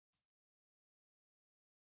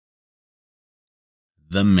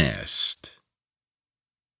The Mist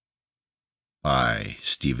by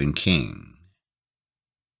Stephen King.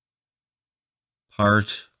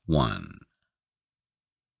 Part 1.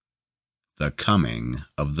 The Coming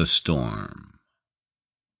of the Storm.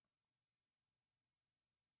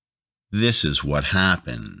 This is what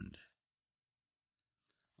happened.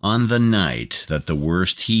 On the night that the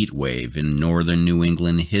worst heat wave in northern New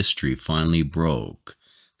England history finally broke,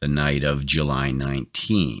 the night of July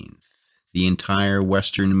 19th, the entire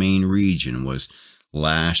western Maine region was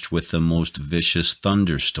lashed with the most vicious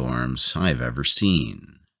thunderstorms I've ever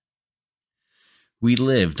seen. We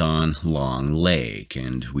lived on Long Lake,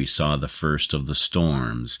 and we saw the first of the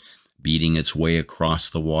storms beating its way across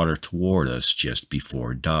the water toward us just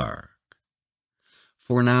before dark.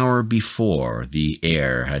 For an hour before, the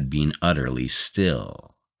air had been utterly still.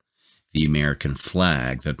 The American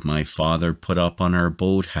flag that my father put up on our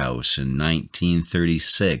boathouse in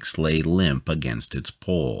 1936 lay limp against its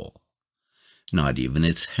pole. Not even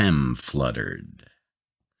its hem fluttered.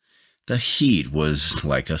 The heat was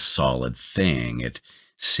like a solid thing. It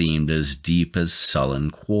seemed as deep as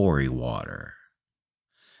sullen quarry water.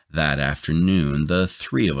 That afternoon, the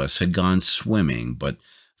three of us had gone swimming, but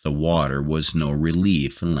the water was no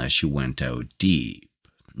relief unless you went out deep.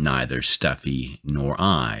 Neither Steffi nor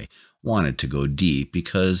I wanted to go deep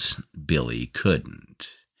because Billy couldn't.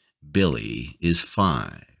 Billy is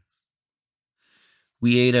 5.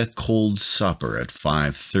 We ate a cold supper at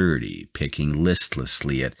 5:30, picking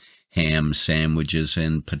listlessly at ham sandwiches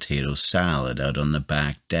and potato salad out on the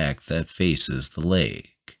back deck that faces the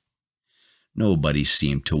lake. Nobody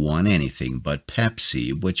seemed to want anything but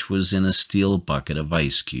Pepsi, which was in a steel bucket of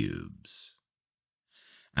ice cubes.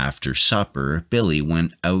 After supper, Billy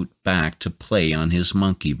went out back to play on his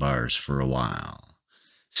monkey bars for a while.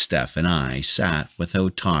 Steph and I sat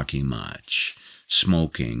without talking much,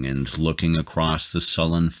 smoking and looking across the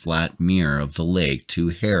sullen flat mirror of the lake to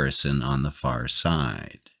Harrison on the far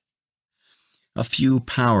side. A few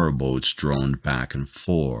power boats droned back and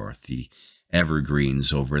forth. The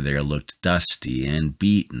evergreens over there looked dusty and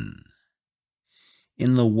beaten.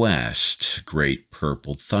 In the west, great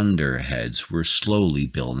purple thunderheads were slowly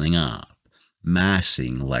building up,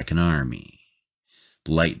 massing like an army.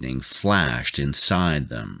 Lightning flashed inside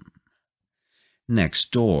them. Next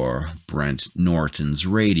door, Brent Norton's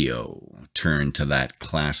radio turned to that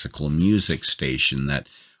classical music station that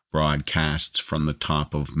broadcasts from the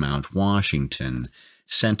top of Mount Washington,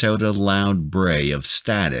 sent out a loud bray of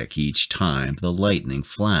static each time the lightning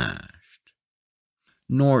flashed.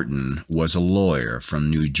 Norton was a lawyer from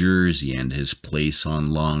New Jersey, and his place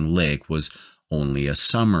on Long Lake was only a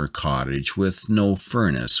summer cottage with no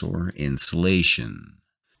furnace or insulation.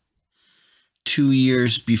 2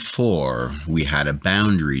 years before, we had a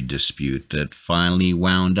boundary dispute that finally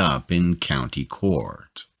wound up in county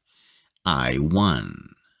court. I won.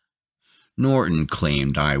 Norton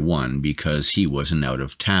claimed I won because he was an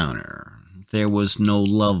out-of-towner. There was no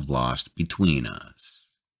love lost between us.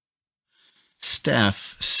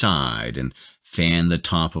 Steph sighed and fanned the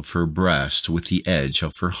top of her breast with the edge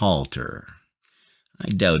of her halter. I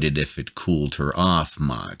doubted if it cooled her off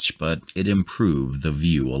much, but it improved the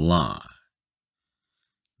view a lot.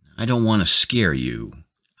 "I don't want to scare you,"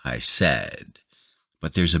 I said,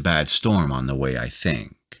 "but there's a bad storm on the way, I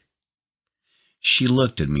think." She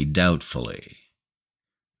looked at me doubtfully.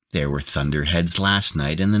 "There were thunderheads last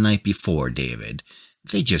night and the night before, David.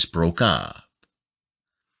 They just broke up."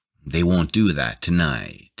 "They won't do that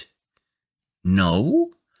tonight."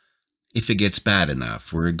 "No? If it gets bad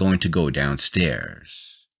enough, we're going to go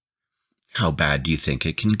downstairs." "How bad do you think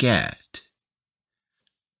it can get?"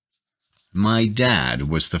 My dad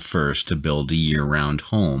was the first to build a year-round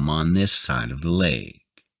home on this side of the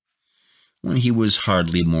lake. When he was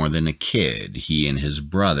hardly more than a kid, he and his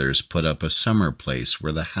brothers put up a summer place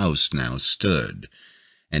where the house now stood,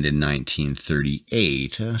 and in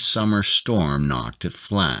 1938 a summer storm knocked it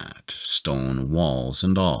flat, stone walls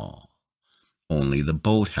and all. Only the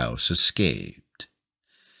boathouse escaped.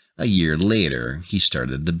 A year later, he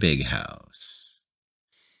started the big house.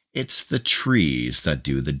 It's the trees that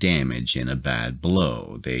do the damage in a bad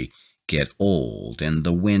blow. They get old, and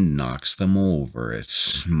the wind knocks them over.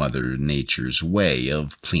 It's Mother Nature's way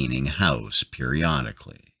of cleaning house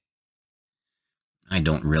periodically. "I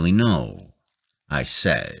don't really know," I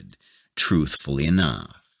said, truthfully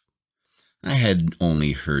enough. I had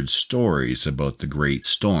only heard stories about the great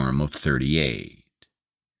storm of '38.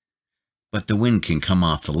 "But the wind can come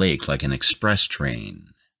off the lake like an express train."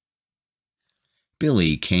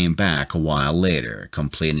 Billy came back a while later,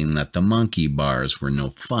 complaining that the monkey bars were no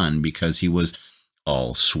fun because he was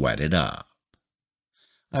all sweated up.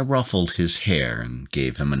 I ruffled his hair and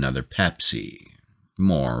gave him another Pepsi.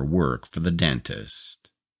 More work for the dentist.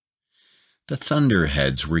 The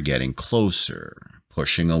thunderheads were getting closer,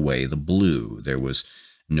 pushing away the blue. There was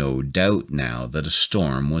no doubt now that a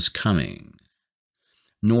storm was coming.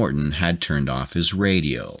 Norton had turned off his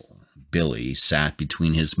radio. Billy sat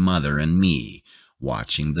between his mother and me,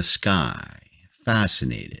 watching the sky,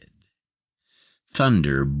 fascinated.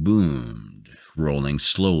 Thunder boomed, rolling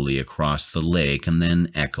slowly across the lake and then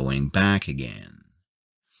echoing back again.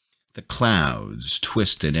 The clouds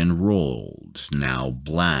twisted and rolled, now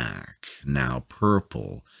black, now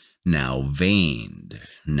purple, now veined,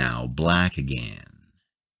 now black again.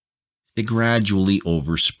 They gradually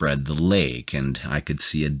overspread the lake, and I could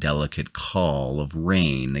see a delicate caul of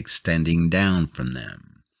rain extending down from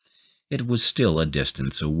them. It was still a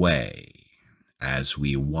distance away. As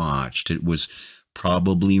we watched, it was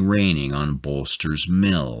probably raining on Bolster's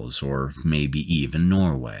Mills, or maybe even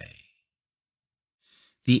Norway.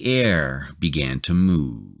 The air began to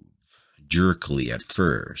move, jerkily at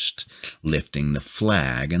first, lifting the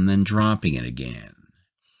flag and then dropping it again.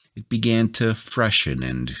 It began to freshen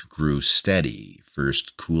and grew steady,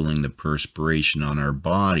 first cooling the perspiration on our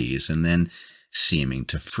bodies and then seeming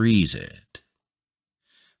to freeze it.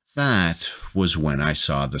 That was when I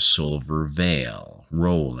saw the silver veil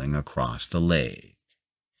rolling across the lake.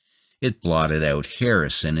 It blotted out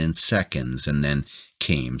Harrison in seconds and then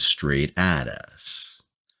came straight at us.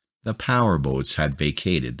 The powerboats had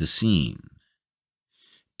vacated the scene.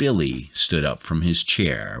 Billy stood up from his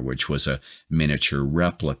chair, which was a miniature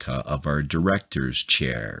replica of our director's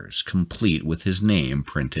chairs, complete with his name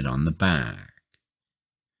printed on the back.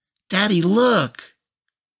 "Daddy, look!"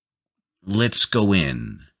 "Let's go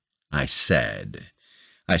in," I said.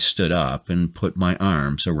 I stood up and put my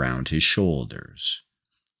arms around his shoulders.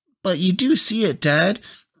 "But you do see it, Dad.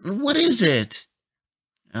 What is it?"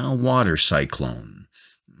 "A water cyclone.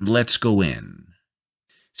 Let's go in."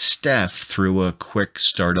 Steph threw a quick,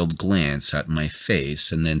 startled glance at my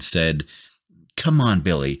face and then said, "Come on,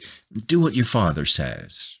 Billy, do what your father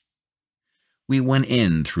says." We went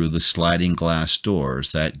in through the sliding glass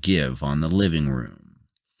doors that give on the living room.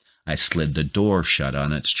 I slid the door shut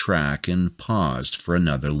on its track and paused for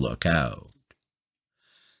another look out.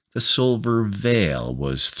 The silver veil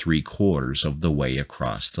was 3/4 of the way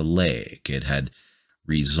across the lake. It had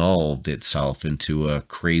resolved itself into a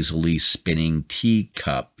crazily spinning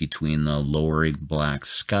teacup between the lowering black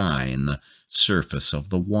sky and the surface of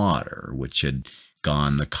the water, which had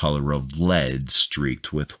gone the color of lead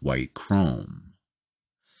streaked with white chrome.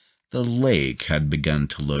 The lake had begun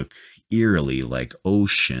to look eerily like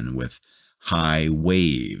ocean, with high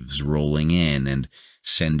waves rolling in and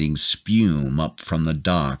sending spume up from the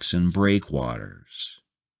docks and breakwaters.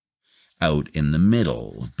 Out in the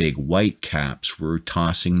middle, big whitecaps were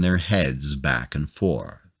tossing their heads back and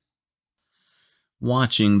forth.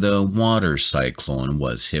 Watching the water cyclone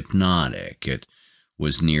was hypnotic. It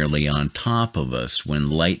was nearly on top of us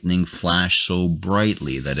when lightning flashed so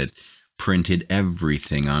brightly that it printed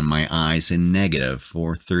everything on my eyes in negative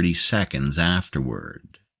for 30 seconds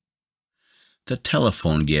afterward. The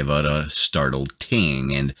telephone gave out a startled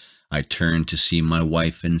ting, and I turned to see my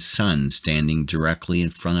wife and son standing directly in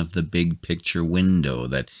front of the big picture window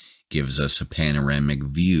that gives us a panoramic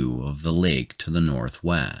view of the lake to the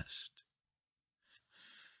northwest.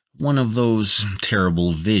 One of those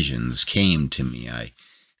terrible visions came to me. I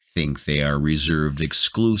think they are reserved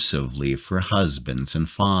exclusively for husbands and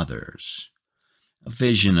fathers. A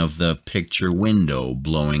vision of the picture window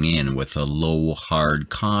blowing in with a low, hard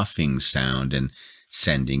coughing sound and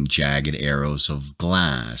sending jagged arrows of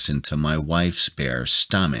glass into my wife's bare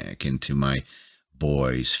stomach, into my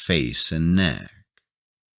boy's face and neck.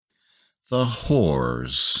 The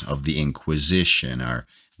horrors of the Inquisition are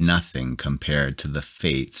nothing compared to the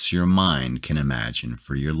fates your mind can imagine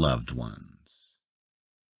for your loved ones.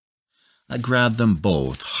 I grabbed them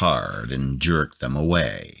both hard and jerked them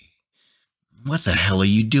away. "What the hell are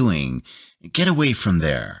you doing? Get away from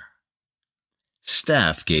there."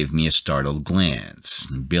 Steph gave me a startled glance.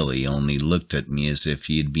 Billy only looked at me as if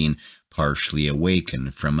he had been partially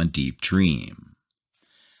awakened from a deep dream.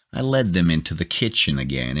 I led them into the kitchen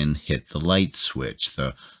again and hit the light switch.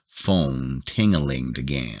 The phone ting-a-linged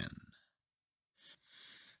again.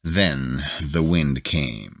 Then the wind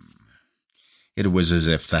came. It was as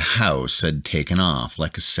if the house had taken off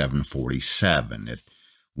like a 747. It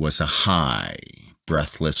was a high,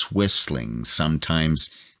 breathless whistling, sometimes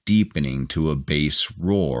deepening to a bass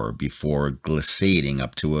roar before glissading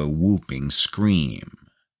up to a whooping scream.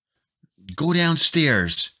 "Go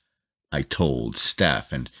downstairs," I told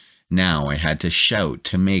Steph, and now I had to shout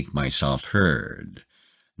to make myself heard.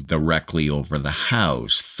 Directly over the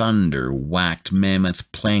house, thunder whacked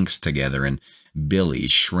mammoth planks together, and Billy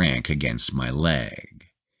shrank against my leg.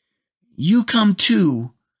 "You come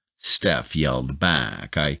too," Steph yelled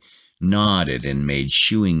back. I nodded and made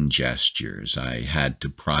shooing gestures. I had to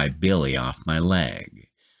pry Billy off my leg.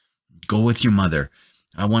 "Go with your mother.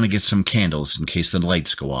 I want to get some candles in case the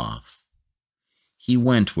lights go off." He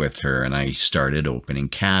went with her, and I started opening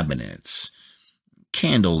cabinets.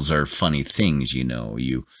 Candles are funny things, you know.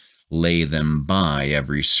 You lay them by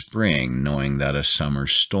every spring, knowing that a summer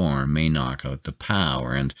storm may knock out the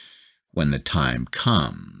power, and when the time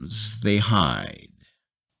comes, they hide.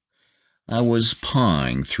 I was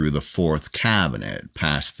pawing through the fourth cabinet,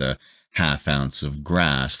 past the half-ounce of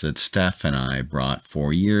grass that Steph and I brought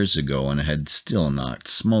 4 years ago and had still not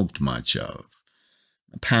smoked much of,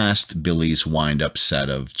 past Billy's wind-up set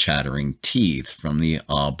of chattering teeth from the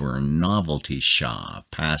Auburn novelty shop,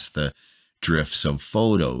 past the drifts of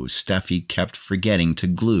photos Steffi kept forgetting to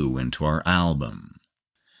glue into our album.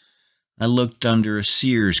 I looked under a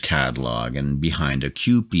Sears catalog and behind a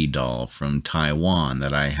Kewpie doll from Taiwan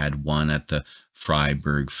that I had won at the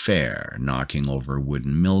Freiburg Fair, knocking over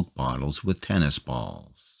wooden milk bottles with tennis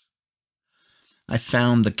balls. I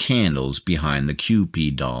found the candles behind the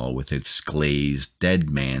Kewpie doll with its glazed dead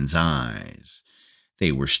man's eyes.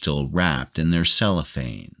 They were still wrapped in their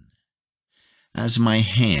cellophane. As my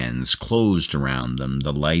hands closed around them,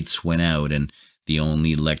 the lights went out and the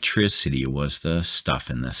only electricity was the stuff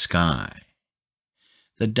in the sky.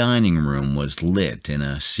 The dining room was lit in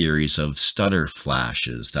a series of stutter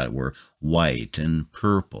flashes that were white and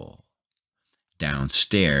purple.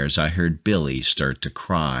 Downstairs, I heard Billy start to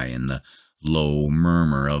cry and the low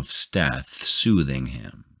murmur of Steph soothing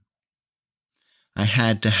him. I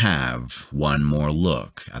had to have one more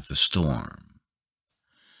look at the storm.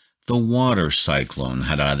 The water cyclone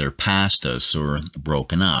had either passed us or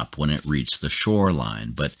broken up when it reached the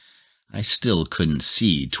shoreline, but I still couldn't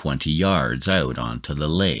see 20 yards out onto the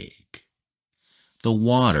lake. The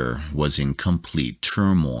water was in complete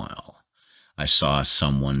turmoil. I saw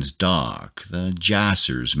someone's dock, the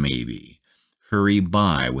Jassers maybe, hurry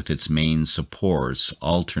by with its main supports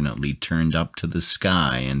alternately turned up to the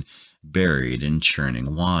sky and buried in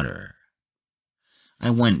churning water. I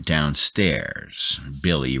went downstairs.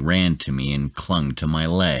 Billy ran to me and clung to my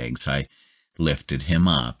legs. I lifted him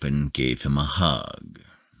up and gave him a hug.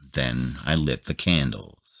 Then I lit the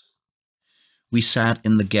candles. We sat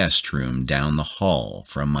in the guest room down the hall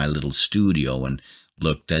from my little studio and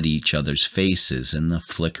looked at each other's faces in the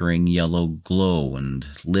flickering yellow glow and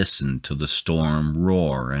listened to the storm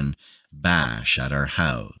roar and bash at our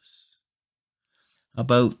house.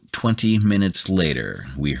 About 20 minutes later,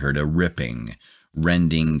 we heard a ripping,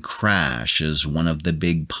 rending crash as one of the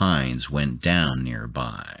big pines went down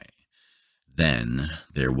nearby. Then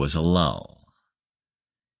there was a lull.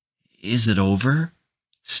 "Is it over?"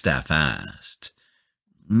 Steph asked.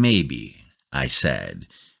 "Maybe," I said.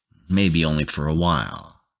 "Maybe only for a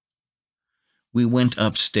while." We went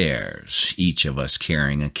upstairs, each of us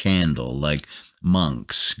carrying a candle like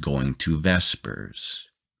monks going to vespers.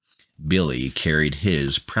 Billy carried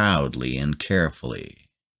his proudly and carefully.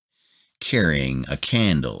 Carrying a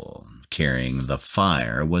candle, carrying the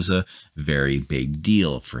fire, was a very big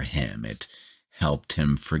deal for him. It helped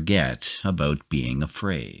him forget about being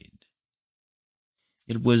afraid.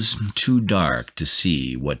 It was too dark to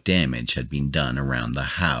see what damage had been done around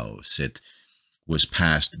the house. It was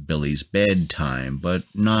past Billy's bedtime, but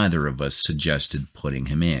neither of us suggested putting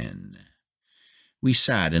him in. We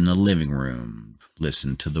sat in the living room,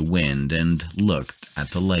 listened to the wind, and looked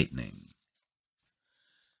at the lightning.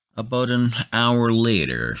 About an hour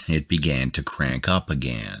later, it began to crank up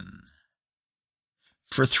again.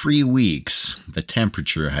 For 3 weeks, the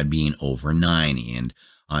temperature had been over 90, and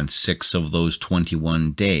on 6 of those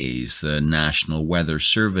 21 days, the National Weather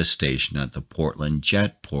Service station at the Portland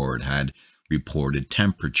Jetport had reported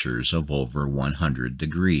temperatures of over 100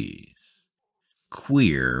 degrees.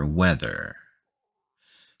 Queer weather.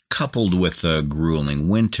 Coupled with the grueling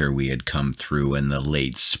winter we had come through in the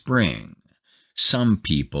late spring, some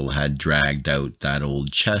people had dragged out that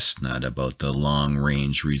old chestnut about the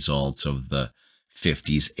long-range results of the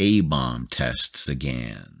 50s A-bomb tests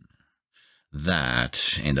again.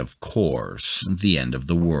 That, and of course, the end of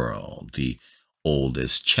the world, the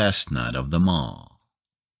oldest chestnut of them all.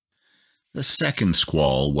 The second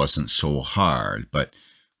squall wasn't so hard, but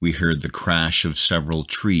we heard the crash of several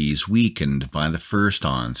trees weakened by the first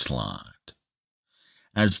onslaught.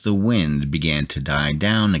 As the wind began to die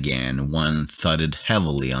down again, one thudded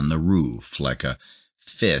heavily on the roof like a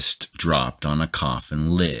fist dropped on a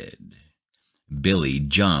coffin lid. Billy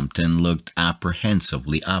jumped and looked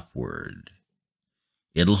apprehensively upward.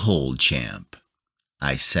 "It'll hold, champ,"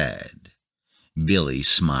 I said. Billy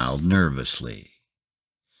smiled nervously.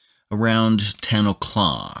 Around 10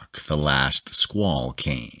 o'clock, the last squall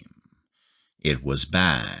came. It was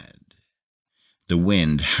bad. The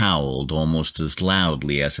wind howled almost as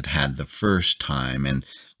loudly as it had the first time, and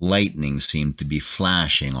lightning seemed to be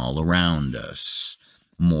flashing all around us.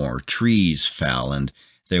 More trees fell, and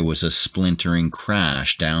there was a splintering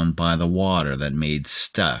crash down by the water that made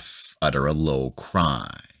Steph utter a low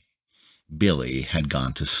cry. Billy had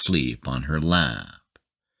gone to sleep on her lap.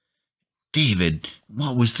 "David,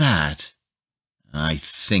 what was that?" "I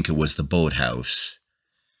think it was the boathouse."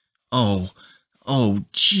 Oh,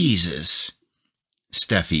 Jesus."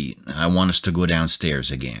 "Steffi, I want us to go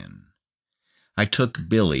downstairs again." I took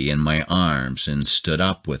Billy in my arms and stood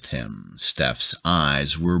up with him. Steph's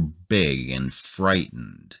eyes were big and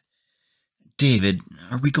frightened. "David,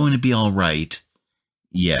 are we going to be all right?"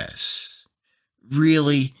 "Yes."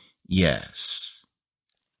 "Really?" "Yes."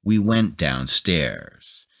 We went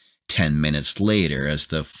downstairs. 10 minutes later, as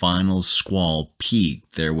the final squall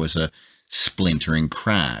peaked, there was a splintering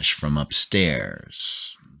crash from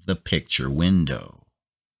upstairs, the picture window.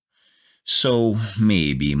 So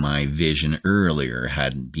maybe my vision earlier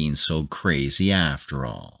hadn't been so crazy after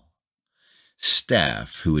all.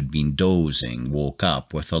 Steph, who had been dozing, woke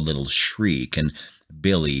up with a little shriek, and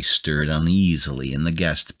Billy stirred uneasily in the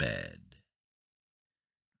guest bed.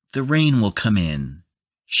 "The rain will come in,"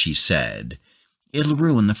 she said. "It'll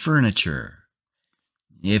ruin the furniture."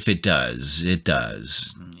 "If it does, it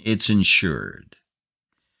does. It's insured."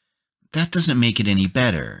 "That doesn't make it any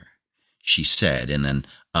better," she said in an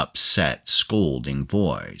upset, scolding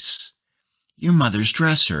voice. "Your mother's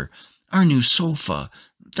dresser, our new sofa,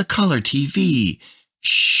 the color TV."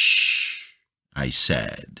 "Shh," I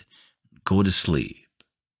said. "Go to sleep."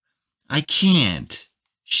 "I can't,"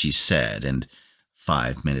 she said, and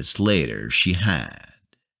 5 minutes later she had.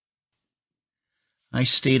 I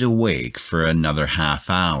stayed awake for another half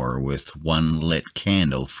hour with one lit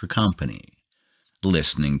candle for company,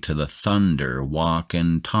 listening to the thunder walk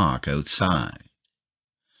and talk outside.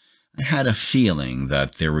 I had a feeling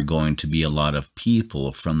that there were going to be a lot of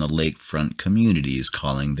people from the lakefront communities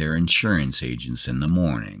calling their insurance agents in the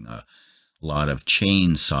morning, a lot of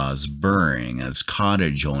chainsaws burring as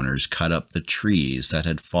cottage owners cut up the trees that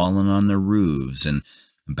had fallen on their roofs and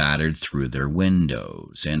battered through their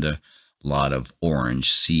windows, and a lot of orange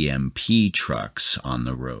CMP trucks on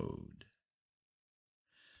the road.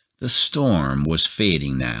 The storm was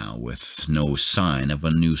fading now, with no sign of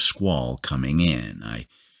a new squall coming in. I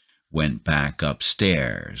went back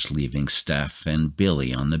upstairs, leaving Steph and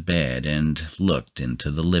Billy on the bed, and looked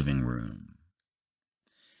into the living room.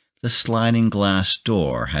 The sliding glass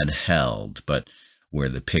door had held, but where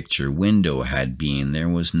the picture window had been, there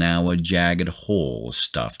was now a jagged hole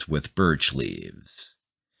stuffed with birch leaves.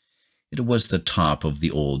 It was the top of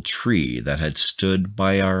the old tree that had stood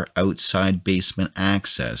by our outside basement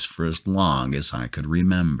access for as long as I could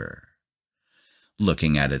remember.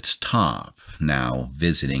 Looking at its top, now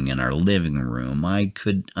visiting in our living room, I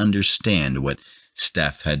could understand what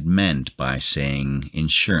Steph had meant by saying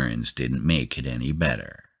insurance didn't make it any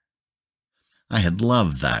better. I had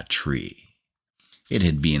loved that tree. It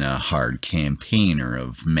had been a hard campaigner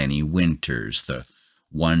of many winters, the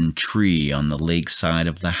one tree on the lakeside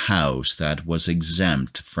of the house that was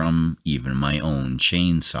exempt from even my own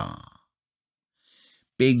chainsaw.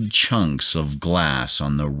 Big chunks of glass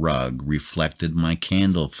on the rug reflected my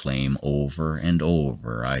candle flame over and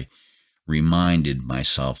over. I reminded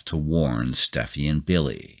myself to warn Steffi and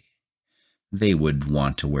Billy. They would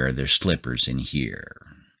want to wear their slippers in here.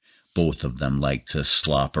 Both of them liked to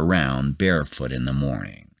slop around barefoot in the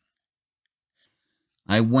morning.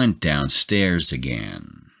 I went downstairs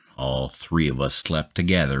again. All three of us slept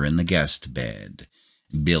together in the guest bed,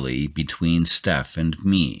 Billy between Steph and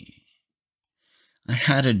me. I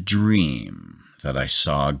had a dream that I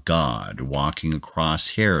saw God walking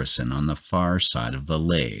across Harrison on the far side of the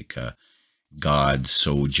lake, a God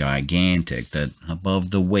so gigantic that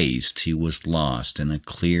above the waist he was lost in a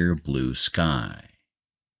clear blue sky.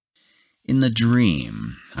 In the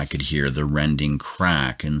dream, I could hear the rending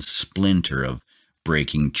crack and splinter of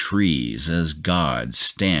breaking trees as God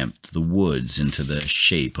stamped the woods into the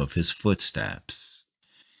shape of his footsteps.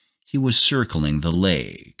 He was circling the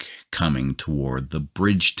lake, coming toward the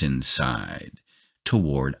Bridgeton side,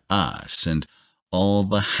 toward us, and all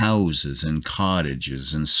the houses and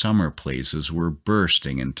cottages and summer places were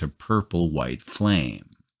bursting into purple-white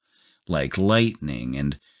flame, like lightning,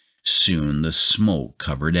 and soon the smoke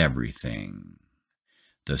covered everything.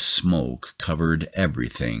 The smoke covered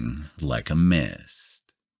everything like a mist.